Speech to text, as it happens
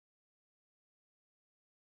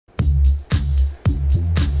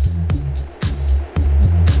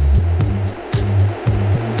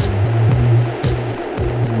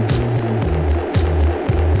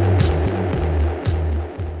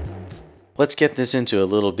Let's get this into a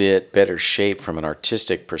little bit better shape from an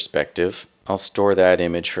artistic perspective. I'll store that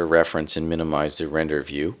image for reference and minimize the render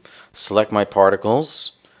view. Select my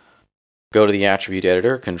particles, go to the attribute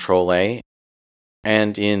editor, Control A,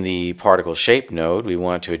 and in the particle shape node, we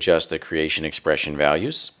want to adjust the creation expression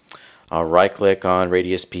values. I'll right click on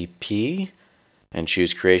radius PP and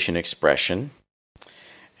choose creation expression.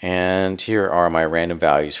 And here are my random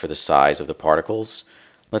values for the size of the particles.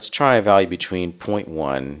 Let's try a value between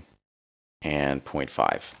 0.1 and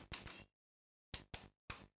 0.5.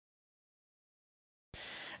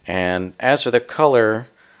 And as for the color,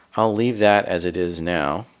 I'll leave that as it is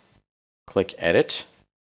now. Click Edit,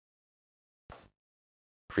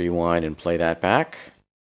 rewind and play that back.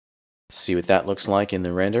 See what that looks like in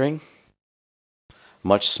the rendering.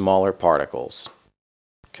 Much smaller particles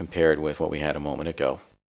compared with what we had a moment ago.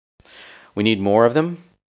 We need more of them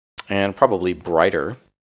and probably brighter.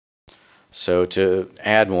 So to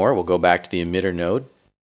add more, we'll go back to the emitter node.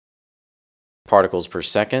 Particles per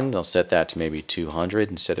second, I'll set that to maybe 200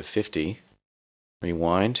 instead of 50.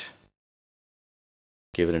 Rewind.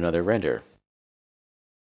 Give it another render.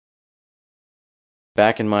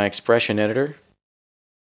 Back in my expression editor,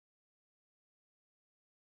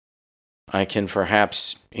 I can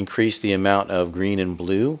perhaps increase the amount of green and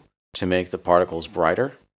blue to make the particles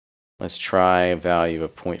brighter. Let's try a value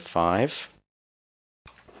of 0.5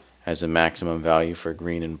 as a maximum value for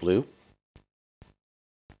green and blue.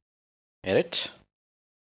 Edit.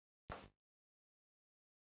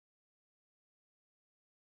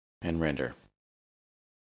 And render.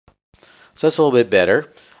 So that's a little bit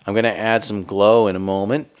better. I'm going to add some glow in a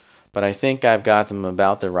moment, but I think I've got them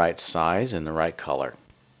about the right size and the right color.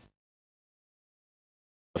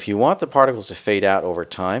 If you want the particles to fade out over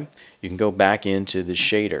time, you can go back into the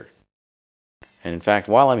shader. And in fact,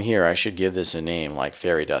 while I'm here, I should give this a name like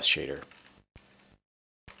fairy dust shader.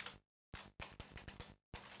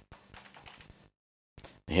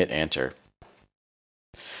 Hit enter.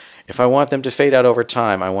 If I want them to fade out over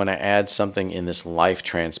time, I want to add something in this life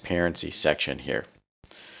transparency section here.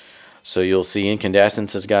 So you'll see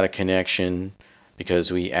incandescence has got a connection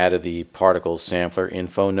because we added the particle sampler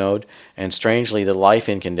info node, and strangely the life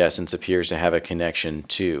incandescence appears to have a connection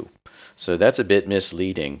too. So that's a bit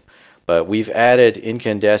misleading. But we've added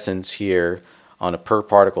incandescence here on a per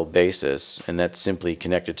particle basis, and that's simply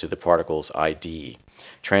connected to the particle's ID.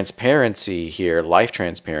 Transparency here, life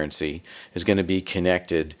transparency, is going to be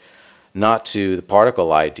connected not to the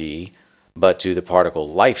particle ID, but to the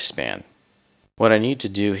particle lifespan. What I need to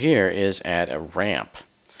do here is add a ramp.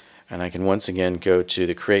 And I can once again go to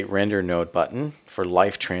the Create Render Node button for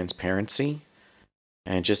life transparency,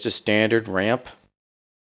 and just a standard ramp.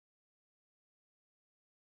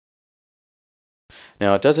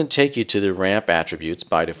 Now it doesn't take you to the ramp attributes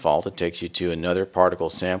by default, it takes you to another particle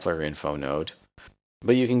sampler info node.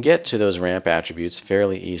 But you can get to those ramp attributes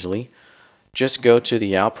fairly easily. Just go to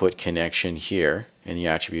the output connection here in the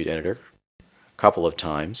attribute editor a couple of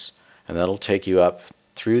times, and that'll take you up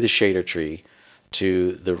through the shader tree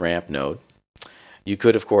to the ramp node. You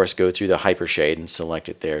could of course go through the hypershade and select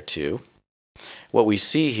it there too. What we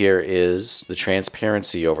see here is the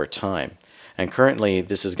transparency over time. And currently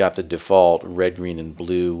this has got the default red, green, and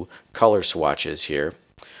blue color swatches here.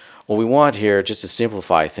 What we want here, just to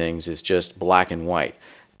simplify things, is just black and white,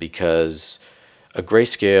 because a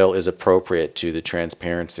grayscale is appropriate to the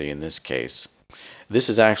transparency in this case. This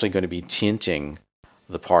is actually going to be tinting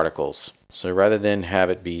the particles. So rather than have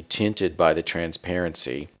it be tinted by the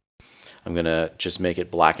transparency, I'm going to just make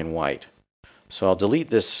it black and white. So I'll delete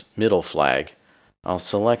this middle flag. I'll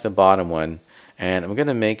select the bottom one, and I'm going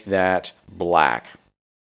to make that black.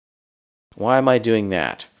 Why am I doing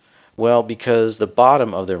that? Well, because the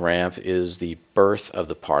bottom of the ramp is the birth of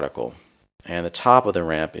the particle, and the top of the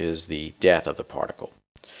ramp is the death of the particle.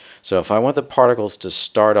 So if I want the particles to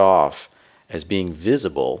start off as being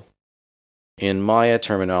visible, in Maya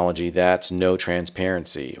terminology, that's no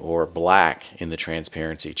transparency, or black in the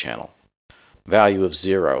transparency channel. Value of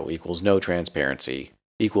 0 equals no transparency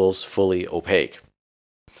equals fully opaque.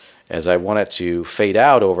 As I want it to fade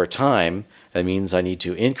out over time, that means I need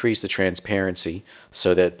to increase the transparency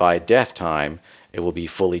so that by death time it will be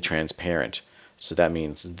fully transparent. So that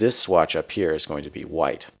means this swatch up here is going to be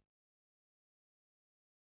white.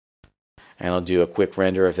 And I'll do a quick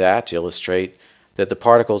render of that to illustrate that the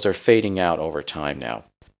particles are fading out over time now.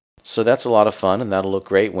 So that's a lot of fun, and that'll look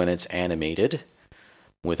great when it's animated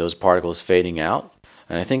with those particles fading out.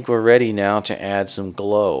 And I think we're ready now to add some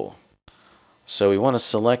glow. So we want to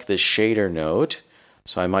select the shader node.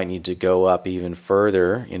 So I might need to go up even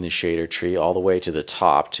further in the shader tree all the way to the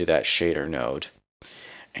top to that shader node.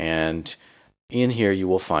 And in here you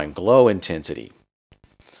will find glow intensity.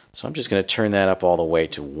 So I'm just going to turn that up all the way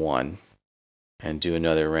to 1 and do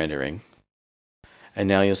another rendering. And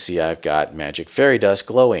now you'll see I've got magic fairy dust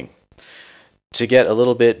glowing. To get a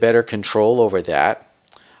little bit better control over that,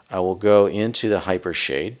 I will go into the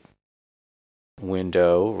hypershade,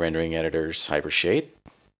 Window, Rendering Editors, Hypershade,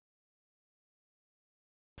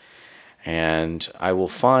 and I will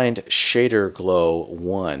find Shader Glow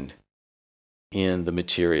 1 in the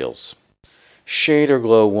materials. Shader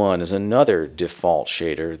Glow 1 is another default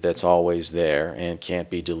shader that's always there and can't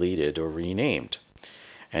be deleted or renamed.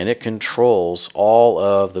 And it controls all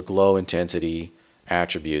of the glow intensity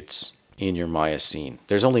attributes in your Maya scene.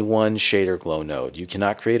 There's only one shader glow node. You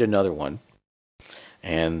cannot create another one.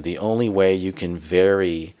 And the only way you can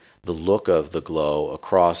vary the look of the glow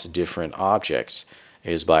across different objects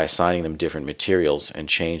is by assigning them different materials and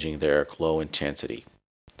changing their glow intensity.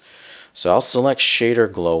 So I'll select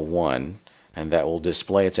Shader Glow 1, and that will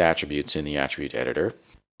display its attributes in the attribute editor.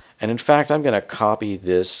 And in fact, I'm going to copy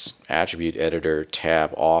this attribute editor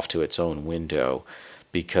tab off to its own window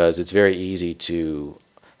because it's very easy to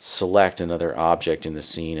select another object in the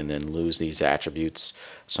scene and then lose these attributes.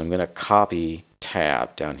 So I'm going to copy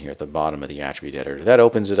tab down here at the bottom of the attribute editor. That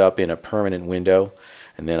opens it up in a permanent window,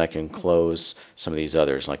 and then I can close some of these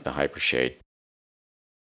others like the hypershade.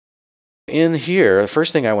 In here, the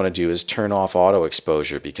first thing I want to do is turn off auto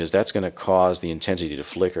exposure because that's going to cause the intensity to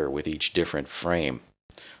flicker with each different frame.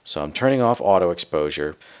 So I'm turning off auto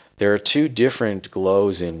exposure. There are two different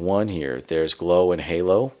glows in one here. There's glow and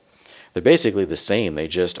halo. They're basically the same, they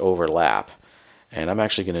just overlap. And I'm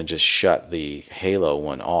actually going to just shut the halo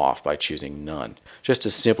one off by choosing none, just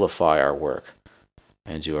to simplify our work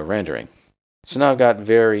and do a rendering. So now I've got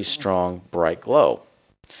very strong bright glow.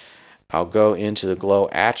 I'll go into the glow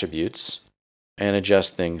attributes and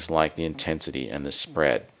adjust things like the intensity and the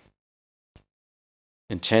spread.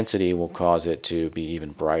 Intensity will cause it to be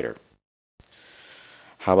even brighter.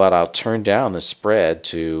 How about I'll turn down the spread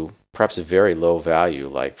to perhaps a very low value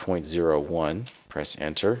like 0.01, press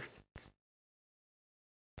enter.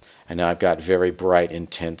 And now I've got very bright,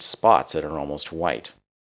 intense spots that are almost white.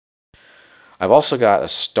 I've also got a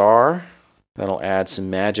star that'll add some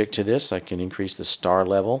magic to this. I can increase the star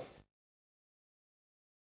level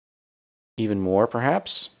even more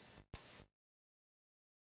perhaps.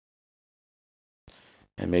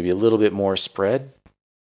 And maybe a little bit more spread.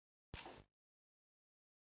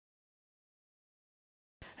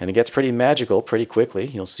 And it gets pretty magical pretty quickly.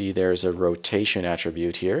 You'll see there's a rotation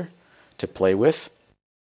attribute here to play with.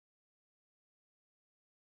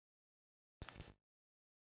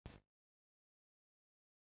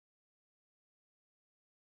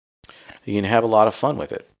 You can have a lot of fun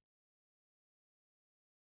with it.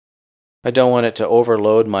 I don't want it to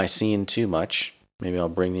overload my scene too much. Maybe I'll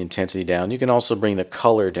bring the intensity down. You can also bring the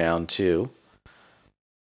color down too,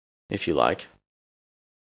 if you like.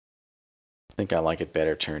 I think I like it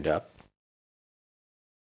better turned up.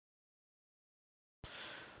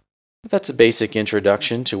 That's a basic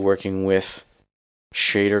introduction to working with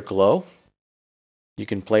shader glow. You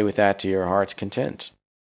can play with that to your heart's content.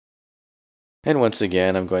 And once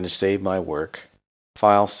again, I'm going to save my work.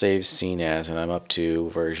 File save scene as, and I'm up to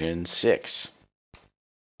version 6.